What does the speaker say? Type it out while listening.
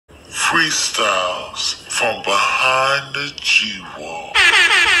Freestyles from behind the GWall.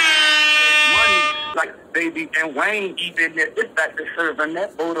 Money like Baby and Wayne, even if it's back to serving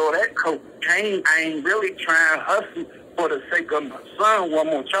that boat or that cocaine. I ain't really trying to hustle for the sake of my son. One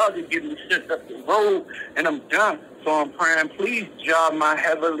more charge to get me sent up the road, and I'm done. So I'm praying, please, God, my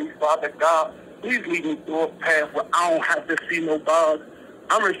heavenly Father God, please lead me through a path where I don't have to see no bars.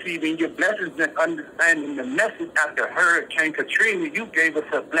 I'm receiving your blessings and understanding the message after Hurricane Katrina. You gave us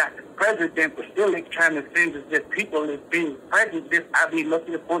a black president, but still ain't trying to send us that people is being prejudiced. I be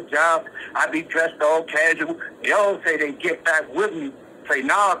looking for jobs. I be dressed all casual. They all say they get back with me. Say,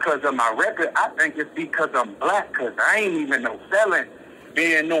 nah, because of my record. I think it's because I'm black, because I ain't even no selling.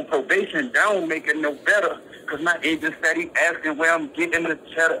 Being on probation don't make it no better, because my agent said he asking where I'm getting the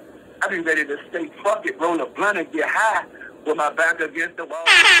cheddar. I be ready to say, fuck it, roll a blunt and get high with my back against the wall.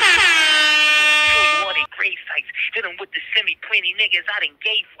 Grave sites, dealing with the semi-plenty niggas I done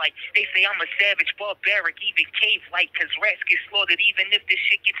gave like. They say I'm a savage, barbaric, even cave-like, cause rats get slaughtered even if this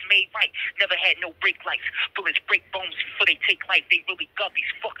shit gets made right. Never had no brake lights, bullets break bones before they take life. They really guppies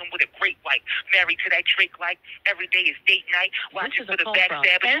fucking with a great white. Married to that Drake like, every day is date night. Watching for the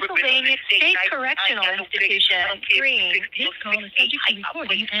backstabbers. Pennsylvania State Correctional Institution. Green. This call is subject to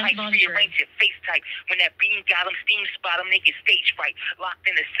recording and monitoring. Rearrange your face type. When that beam got them, steam spot them, they get stage fright. Locked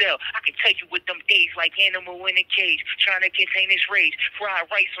in a cell, I can tell you with them days like animal in a cage, trying to contain his rage. Fried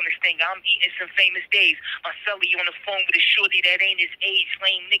rice on this thing, I'm eating some famous days. My celly on the phone with a shorty that ain't his age.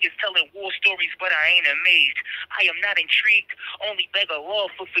 Lame niggas telling war stories, but I ain't amazed. I am not intrigued, only beg a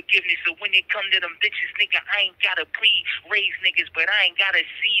law for forgiveness. So when it come to them bitches, nigga, I ain't gotta plead. Raise niggas, but I ain't gotta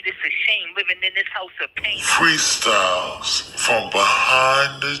see. It's a shame living in this house of pain. Freestyles from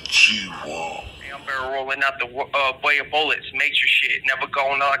behind the GWall. I'm barrel rolling out the way of bullets, major shit. Never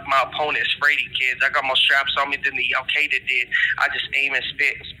going like my opponents, Brady kids. I got more straps on me than the Al-Qaeda did. I just aim and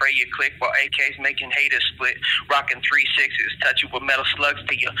spit and spray your click while AKs making haters split. Rocking 3.6s, touch you with metal slugs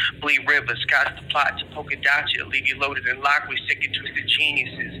till you bleed rivers. Got the plot to polka dot you, leave you loaded and locked with sick and twisted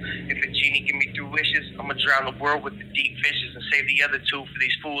geniuses. If a genie give me 3 wishes, I'ma drown the world with the deep fishes and save the other 2 for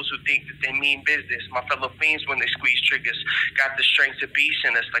these fools who think that they mean business. My fellow fiends when they squeeze triggers. Got the strength of beast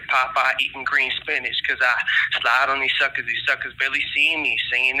in us like Popeye eating green spinach, cause I slide on these suckers barely see me,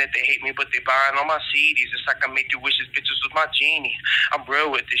 saying that they hate me but they buying all my CDs. It's like I made 2 wishes, bitches with my genie. I'm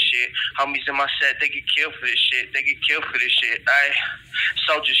real with this shit. Homies in my set, they get killed for this shit.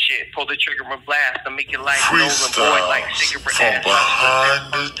 Soldier shit, pull the trigger and blast. I make your life rolling boy like cigarette from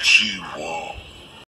behind the GWall.